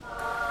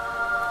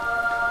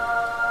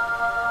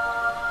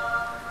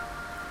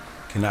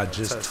Can I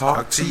just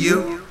talk to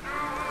you?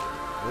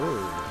 Oh,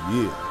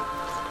 yeah.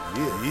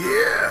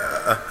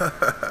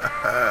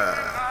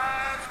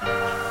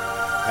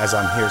 As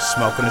I'm here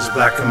smoking this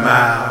black and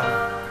mild,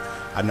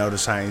 I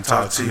notice I ain't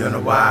talked to you in a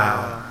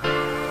while.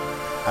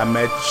 I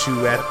met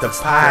you at the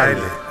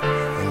pilot,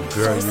 and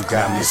girl, you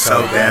got me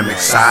so damn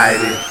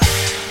excited.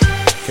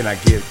 Can I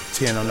get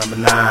 10 on number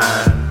 9?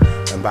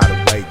 And by the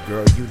way,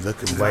 girl, you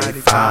looking way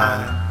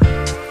fine.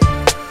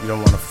 You don't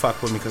wanna fuck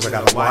with me cause I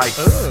got a wife,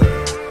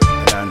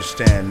 and I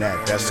understand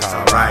that, that's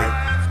alright.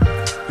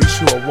 At least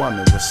you a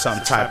woman with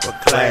some type of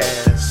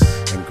class.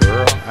 And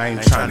girl, I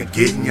ain't trying to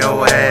get in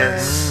your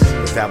ass,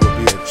 but that would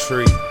be a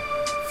treat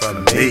for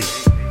me.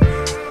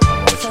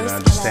 I want you to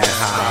understand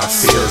how I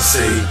feel,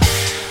 see.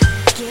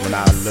 When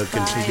I look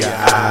into your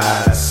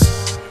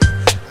eyes,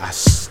 I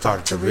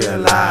start to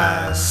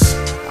realize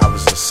I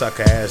was a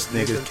sucker ass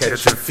nigga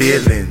catching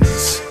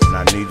feelings, and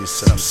I needed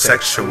some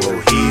sexual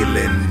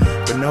healing.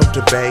 But no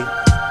debate,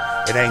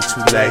 it ain't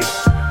too late.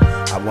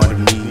 I wanted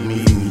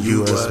meeting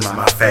you as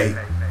my fate,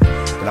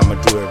 but I'ma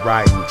do it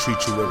right and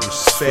treat you with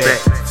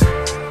respect.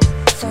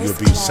 You'll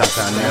be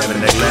something I never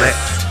neglect.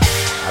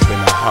 I've been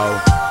a hoe,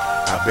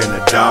 I've been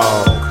a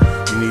dog.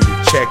 You need to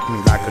check me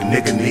like a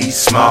nigga needs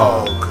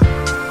smog.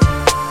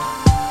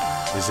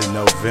 Is it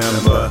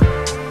November?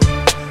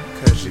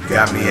 Cause you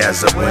got me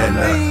as a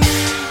winner.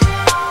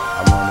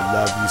 I wanna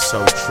love you so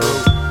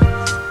true.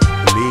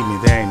 Believe me,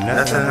 there ain't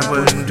nothing I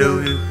wouldn't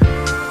do.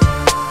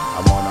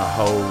 I wanna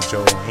hold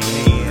your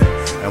hand,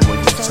 and when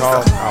you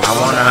talk, I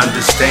wanna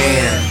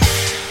understand.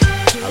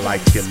 I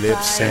like your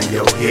lips and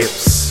your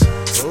hips.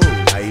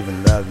 I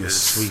even love your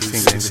sweet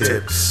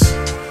fingertips.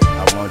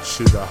 I want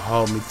you to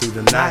hold me through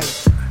the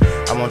night.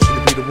 I want you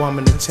to be the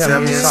woman to tell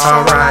me it's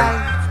alright.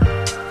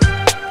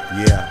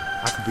 Yeah,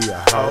 I could be a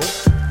hoe,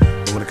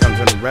 but when it comes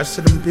to the rest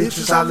of them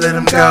bitches, I let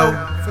them go.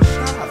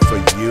 For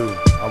you,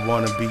 I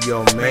wanna be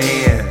your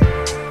man,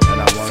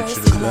 and I want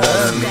you to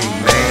love me,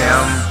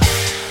 ma'am.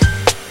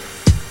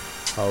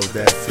 Hold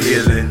that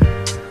feeling.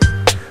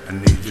 I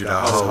need you to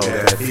hold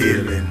that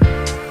feeling.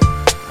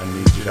 I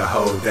need you to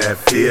hold that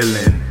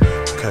feeling,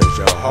 cause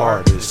your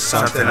heart is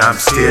something I'm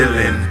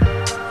stealing.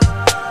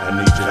 I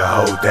need you to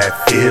hold that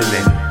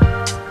feeling.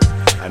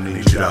 I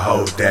need you to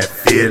hold that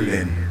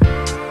feeling.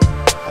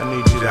 I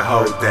need you to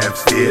hold that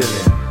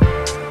feeling,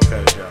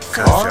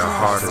 cause your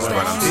heart is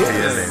what I'm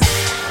stealing.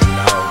 I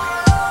know,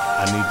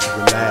 I need you to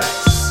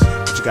relax,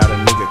 but you got a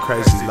nigga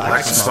crazy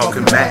like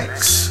smoking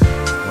Max.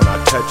 When I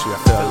touch you, I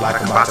feel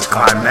like I'm about to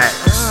climax.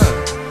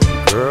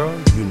 Girl,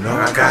 you know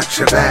I got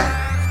your back.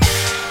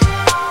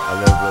 I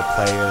live a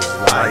player's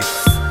life,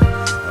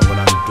 and when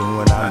I'm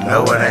doing, I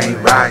know it ain't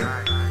right.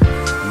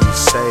 You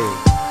say,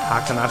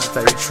 how can I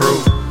stay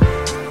true?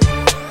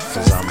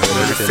 Cause I'm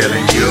really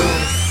feeling you.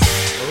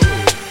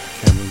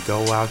 Can we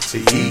go out to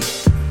eat?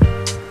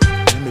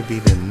 Let me be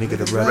the nigga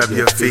to rub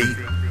your feet.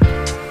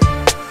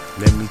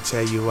 Let me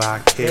tell you I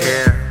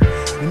care.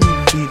 Let me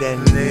be that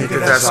nigga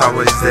that's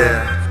always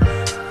there,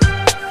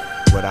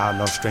 without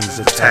no strings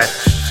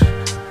attached.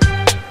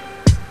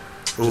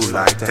 Ooh,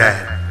 like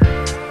that.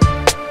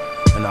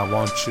 And I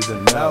want you to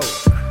know,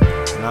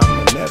 and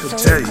I'ma never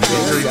tell you,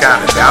 you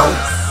gotta go.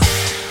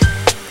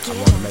 I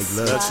wanna make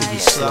love to you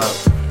slow.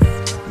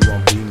 You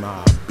won't be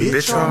my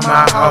bitch or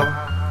my hoe.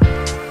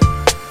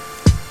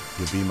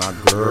 You'll be my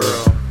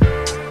girl.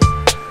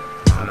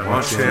 I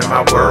want you in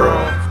my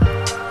world.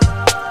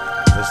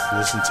 Let's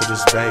listen to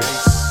this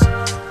bass.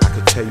 I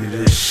can tell you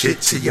this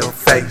shit to your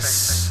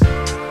face.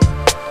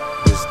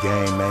 This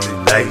game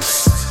ain't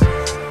laced.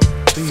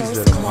 Please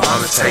little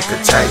mama take a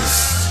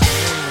taste.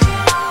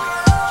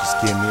 Just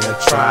give me a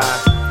try.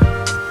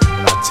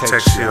 When I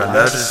text you, I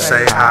love to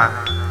say hi,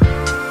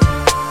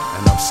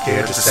 and I'm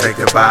scared to say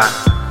goodbye.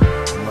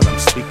 And what I'm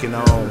speaking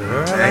on,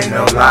 ain't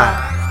no lie.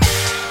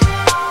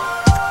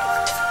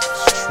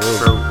 It's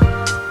true.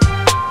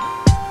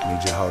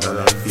 Need you to hold on to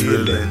that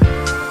feeling.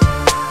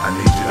 I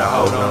need you to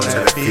hold on to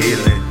that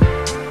feeling,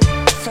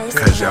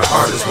 cause your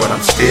heart is what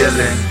I'm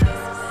stealing.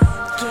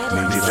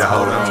 Need you to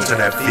hold on to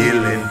that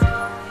feeling,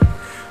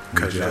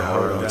 cause you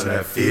hold on to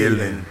that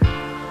feeling,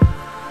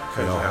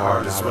 cause your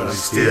heart is what I'm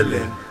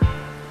stealing.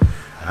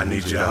 I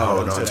need you to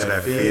hold on to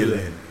that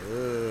feeling.